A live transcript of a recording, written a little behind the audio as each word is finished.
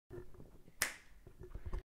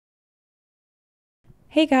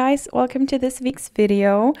Hey guys, welcome to this week's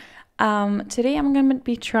video. Today I'm going to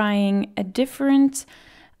be trying a different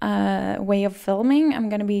way of filming. I'm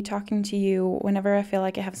going to be talking to you whenever I feel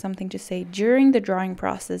like I have something to say during the drawing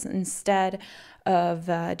process instead of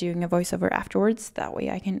doing a voiceover afterwards. That way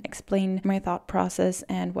I can explain my thought process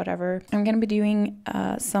and whatever. I'm going to be doing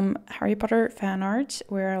some Harry Potter fan art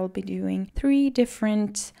where I'll be doing 3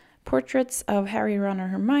 different portraits of Harry, Ron,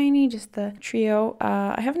 and Hermione, just the trio.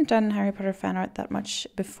 I haven't done Harry Potter fan art that much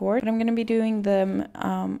before, but I'm going to be doing them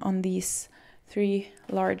on these 3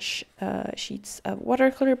 large sheets of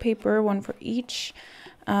watercolor paper, one for each,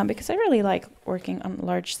 because I really like working on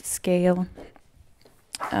large scale.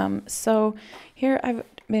 So here I've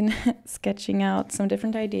been sketching out some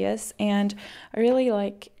different ideas, and I really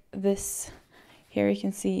like this. Here you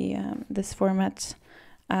can see this format.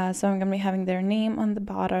 So I'm going to be having their name on the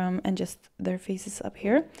bottom and just their faces up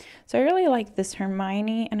here. So I really like this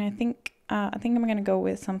Hermione, and I think I'm going to go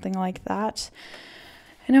with something like that.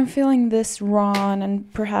 And I'm feeling this Ron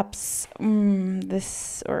and perhaps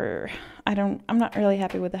this, or I'm not really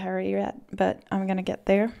happy with the Harry yet, but I'm going to get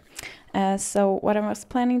there. So what I was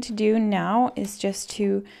planning to do now is just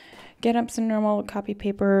to get up some normal copy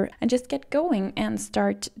paper and just get going and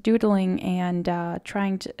start doodling and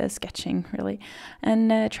trying to sketching really,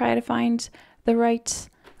 and try to find the right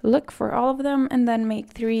look for all of them, and then make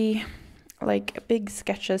 3 like big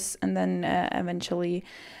sketches, and then eventually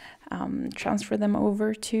transfer them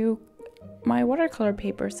over to my watercolor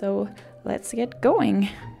paper. So let's get going.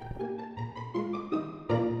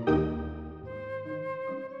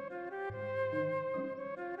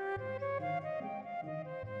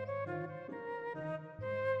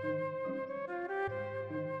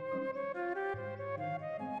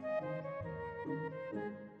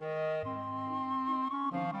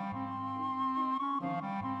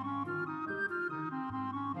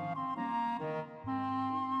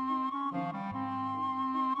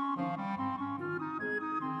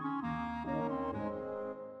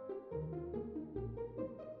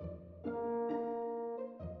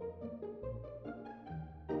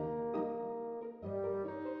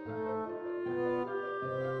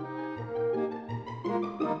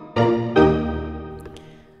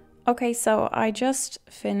 Okay, so I just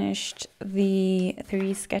finished the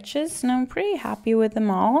 3 sketches and I'm pretty happy with them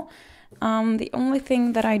all. The only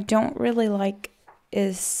thing that I don't really like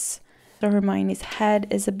is the Hermione's head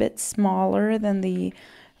is a bit smaller than the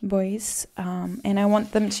boys, and I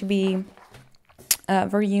want them to be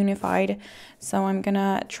very unified. So I'm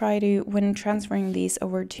gonna try to, when transferring these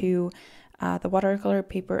over to the watercolor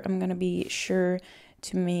paper, I'm gonna be sure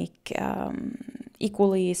to make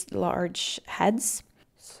equally large heads.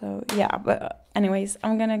 So yeah, but anyways,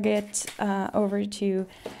 I'm gonna get over to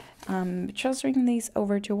transferring these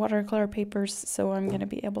over to watercolor papers, so I'm gonna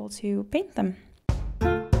be able to paint them.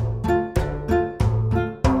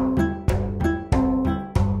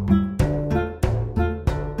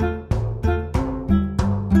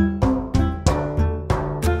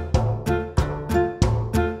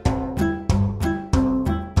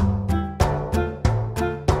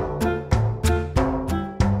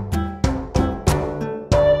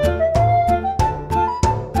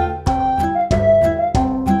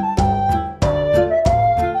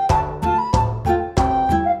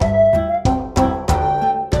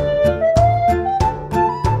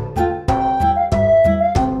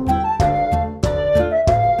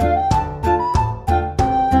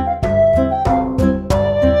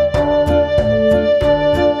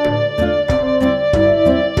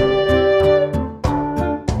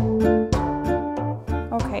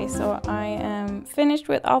 Finished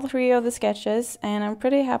with all 3 of the sketches, and I'm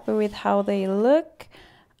pretty happy with how they look.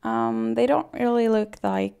 They don't really look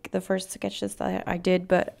like the first sketches that I did,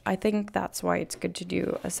 but I think that's why it's good to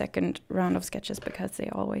do a second round of sketches, because they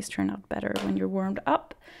always turn out better when you're warmed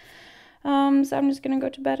up. So I'm just gonna go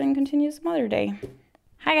to bed and continue some other day.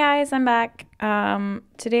 Hi guys, I'm back.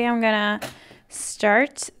 Today I'm gonna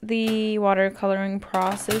start the watercoloring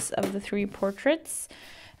process of the 3 portraits.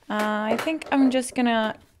 I think I'm just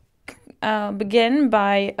gonna begin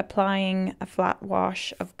by applying a flat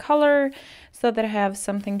wash of color so that I have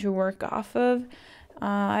something to work off of.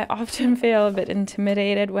 I often feel a bit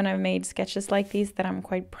intimidated when I've made sketches like these that I'm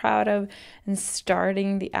quite proud of, and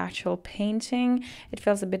starting the actual painting, it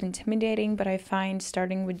feels a bit intimidating, but I find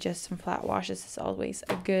starting with just some flat washes is always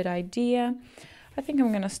a good idea. I think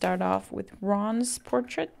I'm gonna start off with Ron's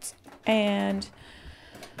portrait, and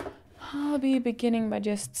I'll be beginning by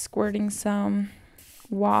just squirting some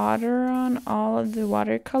water on all of the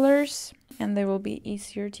watercolors, and they will be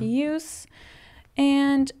easier to use.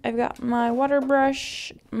 And I've got my water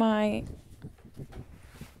brush, my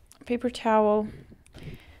paper towel,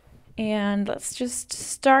 and let's just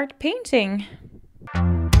start painting.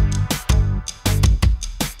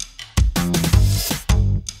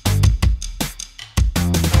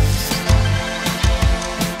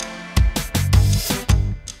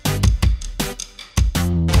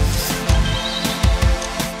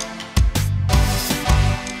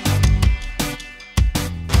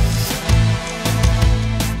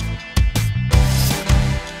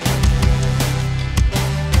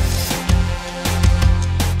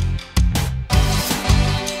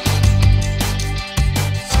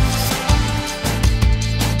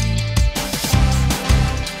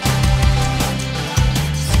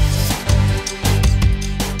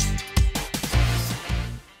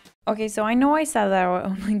 Okay, so I know I said that I would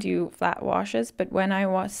only do flat washes, but when I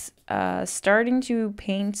was starting to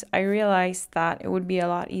paint, I realized that it would be a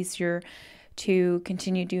lot easier to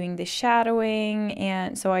continue doing the shadowing,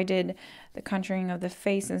 and so I did the contouring of the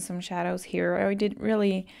face and some shadows here. I did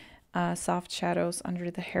really soft shadows under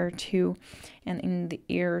the hair too, and in the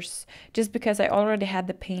ears, just because I already had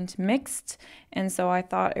the paint mixed, and so I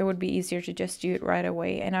thought it would be easier to just do it right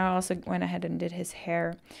away. And I also went ahead and did his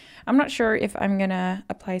hair. I'm not sure if I'm gonna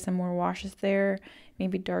apply some more washes there,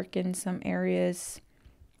 maybe darken some areas,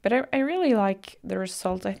 but I really like the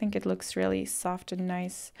result. I think it looks really soft and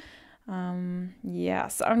nice. Yeah,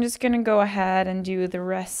 so I'm just gonna go ahead and do the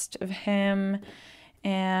rest of him,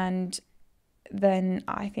 and then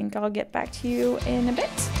I think I'll get back to you in a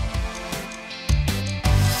bit.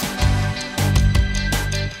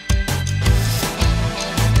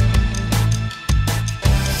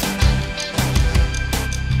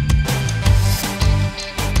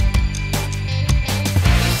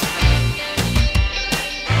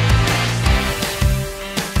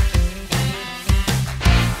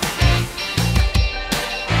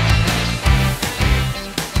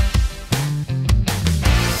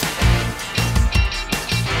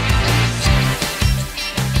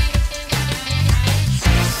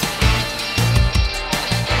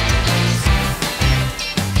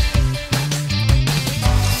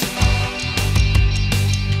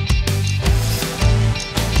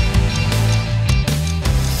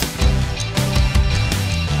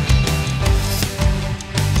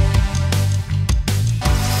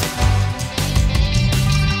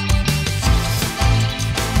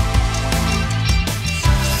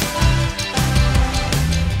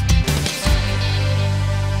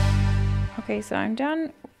 Okay, so I'm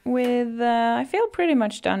done with, I feel pretty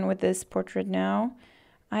much done with this portrait now.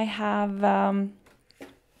 I have a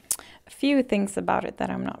few things about it that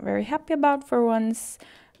I'm not very happy about for once.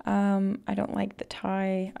 I don't like the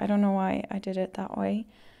tie. I don't know why I did it that way.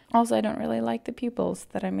 Also, I don't really like the pupils,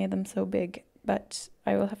 that I made them so big, but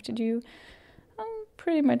I will have to do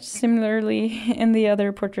pretty much similarly in the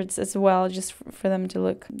other portraits as well, just for them to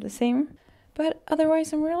look the same. But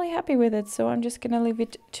otherwise, I'm really happy with it, so I'm just gonna leave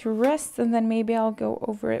it to rest, and then maybe I'll go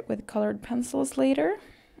over it with colored pencils later.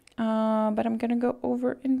 But I'm gonna go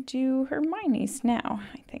over and do Hermione's now,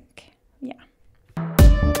 I think. Yeah.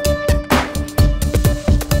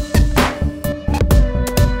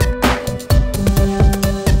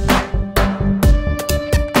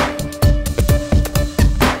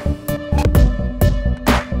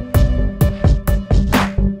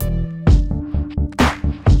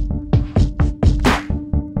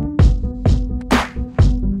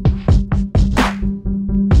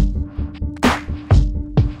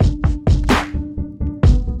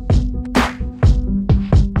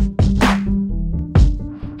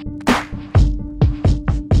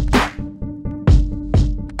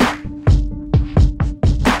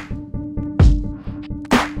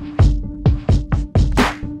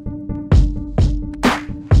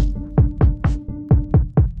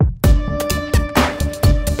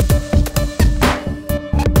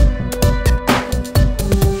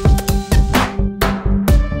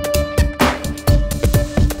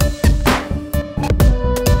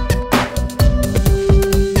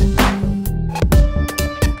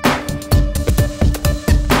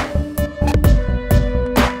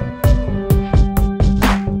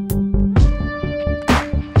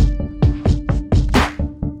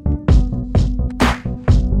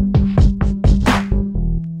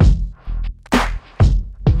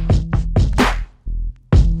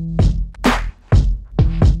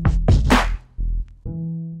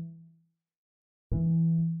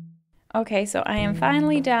 Okay, so I am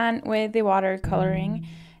finally done with the watercoloring,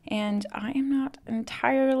 and I am not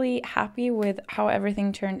entirely happy with how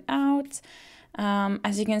everything turned out.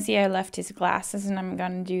 As you can see, I left his glasses, and I'm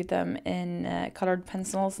gonna do them in colored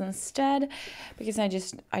pencils instead, because I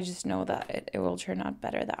just know that it will turn out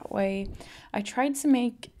better that way. I tried to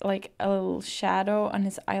make like a little shadow on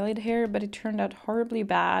his eyelid here, but it turned out horribly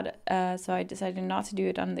bad, so I decided not to do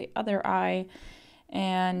it on the other eye,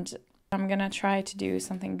 and I'm gonna try to do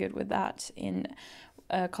something good with that in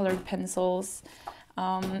colored pencils.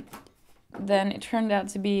 Then it turned out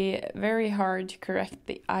to be very hard to correct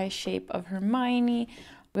the eye shape of Hermione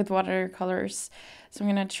with watercolors. So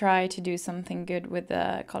I'm going to try to do something good with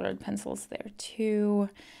the colored pencils there too.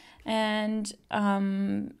 And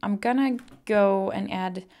I'm going to go and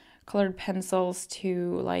add colored pencils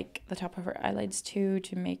to like the top of her eyelids too,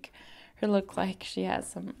 to make her look like she has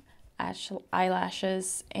some actual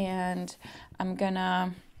eyelashes. And I'm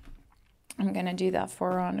gonna do that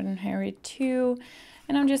for Ron and Harry too.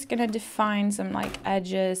 And I'm just gonna define some like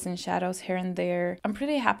edges and shadows here and there. I'm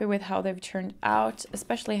pretty happy with how they've turned out,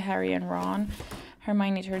 especially Harry and Ron.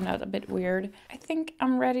 Hermione turned out a bit weird. I think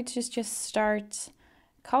I'm ready to just start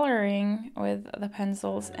coloring with the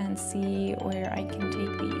pencils and see where I can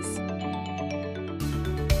take these.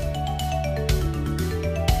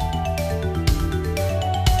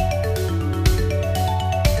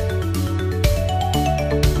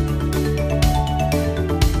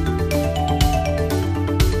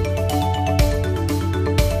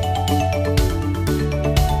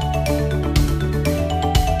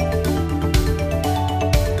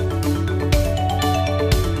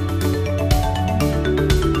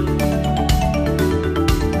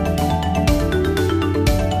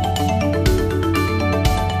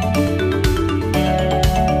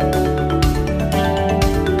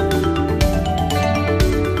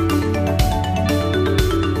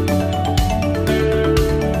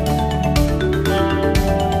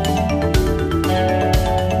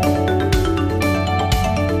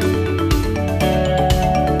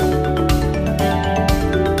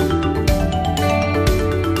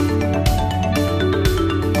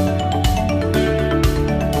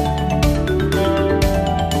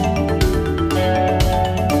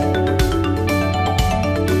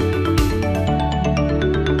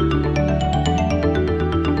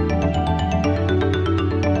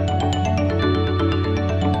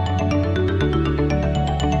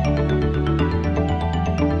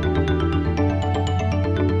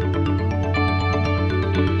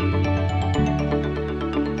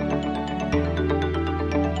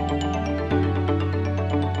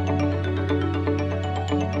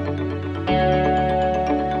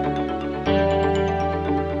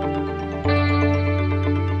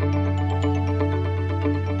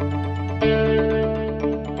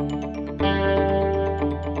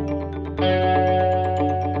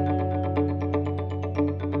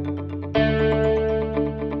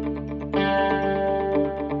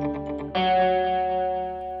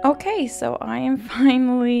 Okay, so I am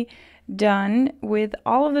finally done with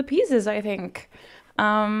all of the pieces, I think.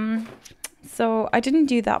 So I didn't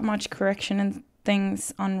do that much correction and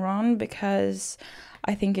things on Ron because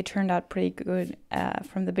I think it turned out pretty good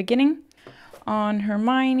from the beginning. On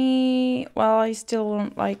Hermione, well, I still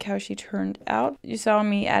don't like how she turned out. You saw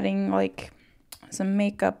me adding like some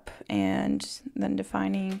makeup and then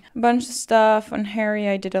defining a bunch of stuff. On Harry,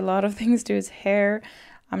 I did a lot of things to his hair.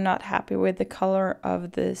 I'm not happy with the color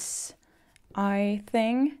of this eye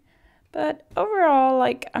thing. But overall,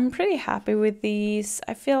 like, I'm pretty happy with these.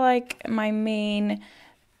 I feel like my main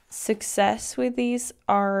success with these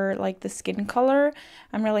are like the skin color.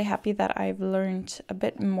 I'm really happy that I've learned a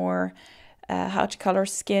bit more how to color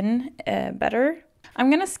skin better. I'm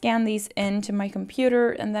gonna scan these into my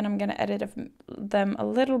computer and then I'm gonna edit them a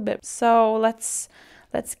little bit. So let's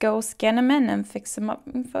go scan them in and fix them up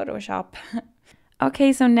in Photoshop.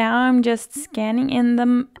 Okay, so now I'm just scanning in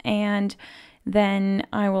them and then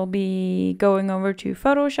I will be going over to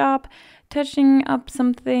Photoshop, touching up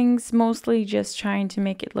some things, mostly just trying to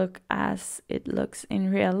make it look as it looks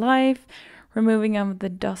in real life, removing of the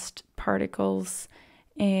dust particles,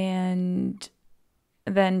 and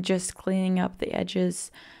then just cleaning up the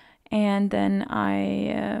edges. And then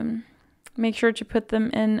I make sure to put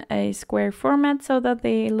them in a square format so that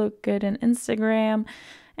they look good in Instagram.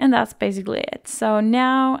 And that's basically it. So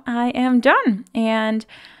now I am done. And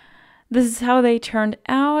this is how they turned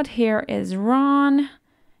out. Here is Ron,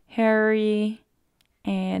 Harry,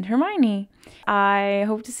 and Hermione. I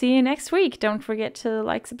hope to see you next week. Don't forget to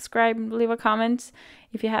like, subscribe, leave a comment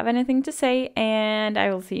if you have anything to say. And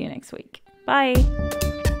I will see you next week. Bye.